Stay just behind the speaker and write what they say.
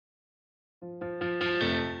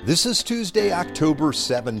This is Tuesday, October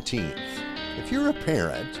 17th. If you're a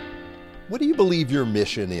parent, what do you believe your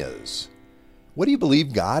mission is? What do you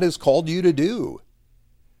believe God has called you to do?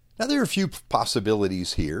 Now, there are a few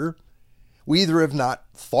possibilities here. We either have not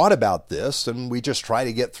thought about this and we just try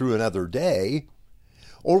to get through another day,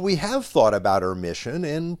 or we have thought about our mission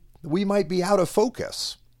and we might be out of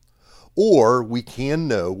focus. Or we can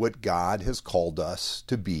know what God has called us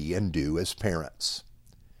to be and do as parents.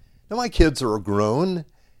 Now, my kids are grown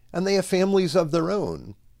and they have families of their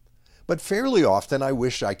own, but fairly often I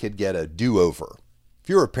wish I could get a do-over. If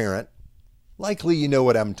you're a parent, likely you know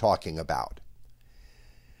what I'm talking about.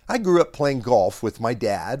 I grew up playing golf with my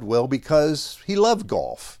dad, because he loved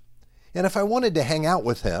golf. And if I wanted to hang out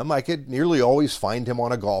with him, I could nearly always find him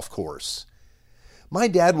on a golf course. My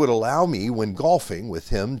dad would allow me, when golfing with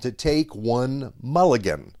him, to take one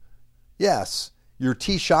mulligan. Yes, your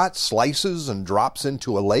tee shot slices and drops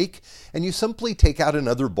into a lake, and you simply take out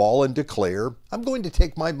another ball and declare, I'm going to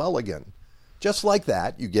take my mulligan. Just like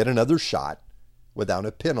that, you get another shot without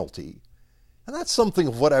a penalty. And that's something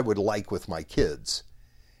of what I would like with my kids.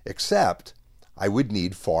 Except, I would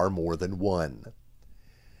need far more than one.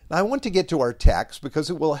 Now, I want to get to our text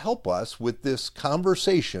because it will help us with this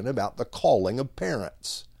conversation about the calling of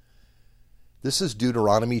parents. This is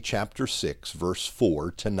Deuteronomy chapter 6, verse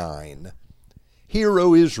 4 to 9. Hear,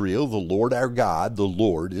 O Israel, the Lord our God, the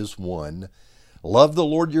Lord is one. Love the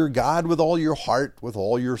Lord your God with all your heart, with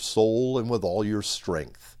all your soul, and with all your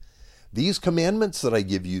strength. These commandments that I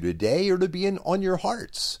give you today are to be on your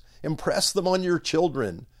hearts. Impress them on your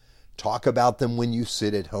children. Talk about them when you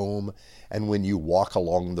sit at home and when you walk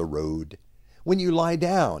along the road, when you lie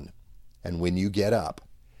down and when you get up.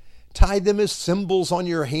 Tie them as symbols on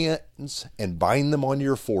your hands and bind them on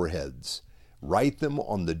your foreheads. Write them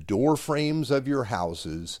on the door frames of your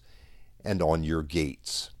houses and on your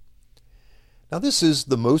gates. Now, this is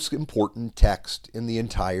the most important text in the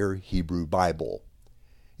entire Hebrew Bible.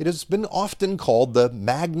 It has been often called the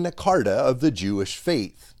Magna Carta of the Jewish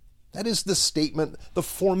faith. That is the statement, the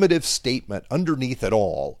formative statement underneath it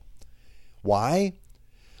all. Why?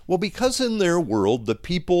 Well, because in their world, the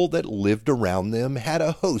people that lived around them had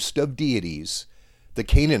a host of deities. The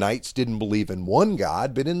Canaanites didn't believe in one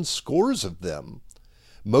God, but in scores of them.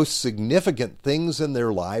 Most significant things in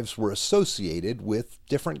their lives were associated with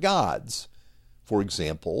different gods. For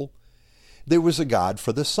example, there was a god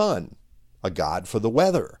for the sun, a god for the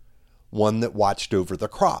weather, one that watched over the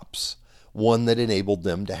crops, one that enabled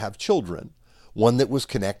them to have children, one that was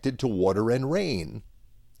connected to water and rain.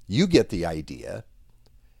 You get the idea.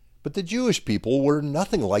 But the Jewish people were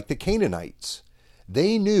nothing like the Canaanites.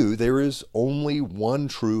 They knew there is only one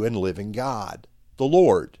true and living God, the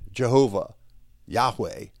Lord, Jehovah,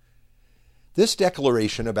 Yahweh. This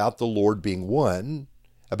declaration about the Lord being one,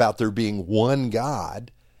 about there being one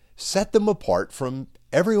God, set them apart from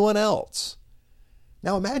everyone else.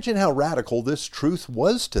 Now imagine how radical this truth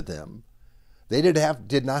was to them. They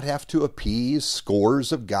did not have to appease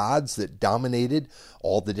scores of gods that dominated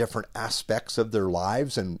all the different aspects of their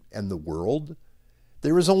lives and the world.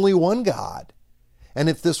 There is only one God. And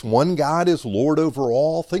if this one God is Lord over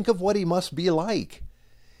all, think of what he must be like.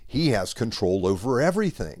 He has control over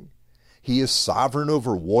everything. He is sovereign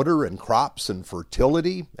over water and crops and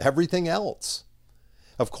fertility, everything else.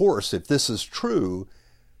 Of course, if this is true,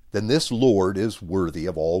 then this Lord is worthy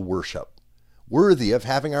of all worship, worthy of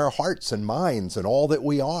having our hearts and minds and all that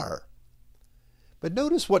we are. But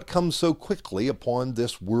notice what comes so quickly upon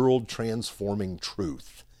this world-transforming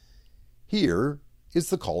truth. Here is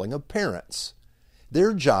the calling of parents.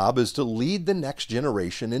 Their job is to lead the next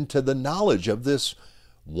generation into the knowledge of this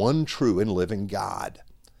one true and living God,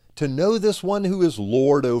 to know this one who is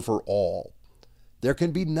Lord over all. There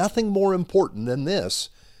can be nothing more important than this,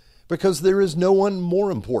 because there is no one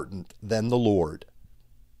more important than the Lord.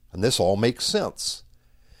 And this all makes sense.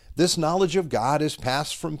 This knowledge of God is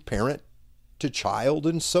passed from parent to child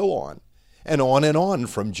and so on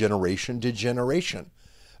from generation to generation,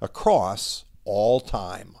 across all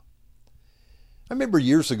time. I remember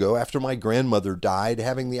years ago, after my grandmother died,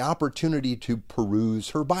 having the opportunity to peruse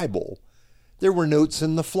her Bible. There were notes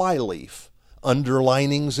in the flyleaf,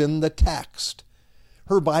 underlinings in the text.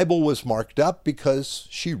 Her Bible was marked up because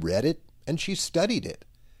she read it and she studied it.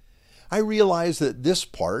 I realized that this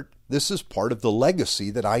is part of the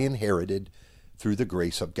legacy that I inherited through the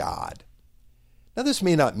grace of God. Now, this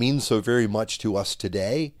may not mean so very much to us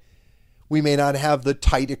today. We may not have the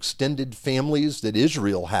tight extended families that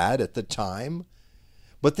Israel had at the time.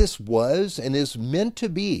 But this was and is meant to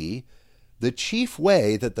be the chief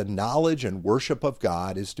way that the knowledge and worship of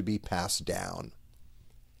God is to be passed down.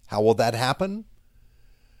 How will that happen?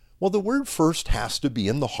 Well, the Word first has to be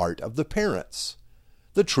in the heart of the parents.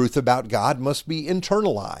 The truth about God must be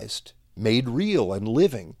internalized, made real and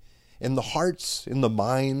living in the hearts, in the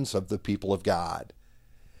minds of the people of God.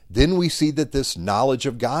 Then we see that this knowledge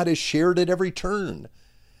of God is shared at every turn,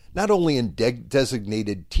 not only in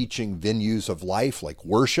designated teaching venues of life like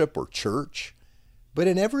worship or church, but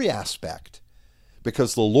in every aspect,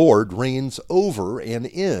 because the Lord reigns over and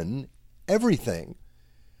in everything.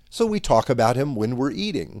 So we talk about Him when we're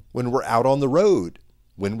eating, when we're out on the road,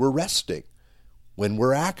 when we're resting, when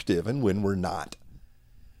we're active and when we're not.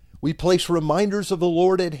 We place reminders of the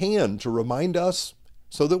Lord at hand to remind us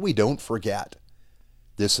so that we don't forget.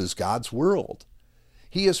 This is God's world.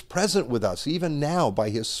 He is present with us even now by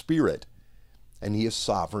His Spirit, and He is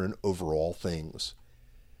sovereign over all things.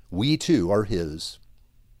 We too are His.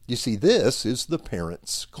 You see, this is the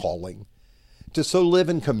parent's calling, to so live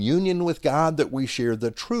in communion with God that we share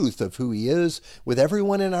the truth of who He is with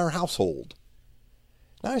everyone in our household.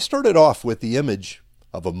 Now, I started off with the image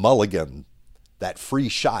of a mulligan, that free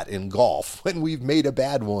shot in golf when we've made a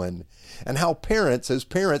bad one, and how as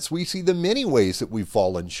parents, we see the many ways that we've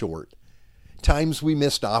fallen short. Times we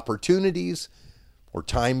missed opportunities, or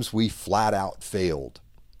times we flat out failed.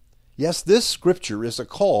 Yes, this scripture is a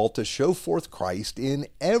call to show forth Christ in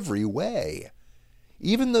every way.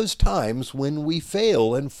 Even those times when we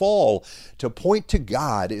fail and fall, to point to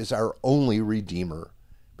God as our only Redeemer,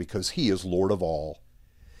 because He is Lord of all.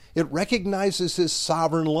 It recognizes His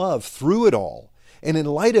sovereign love through it all, and in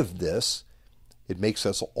light of this, it makes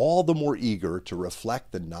us all the more eager to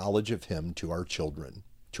reflect the knowledge of Him to our children,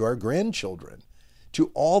 to our grandchildren,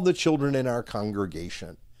 to all the children in our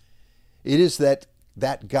congregation. It is that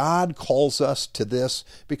God calls us to this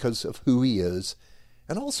because of who He is,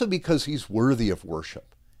 and also because He's worthy of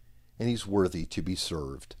worship, and He's worthy to be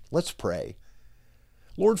served. Let's pray.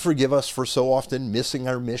 Lord, forgive us for so often missing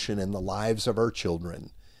our mission in the lives of our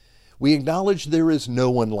children. We acknowledge there is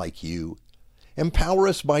no one like You. Empower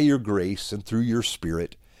us by Your grace and through Your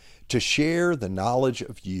Spirit to share the knowledge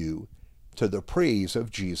of You to the praise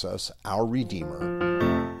of Jesus, our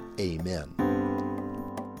Redeemer. Amen.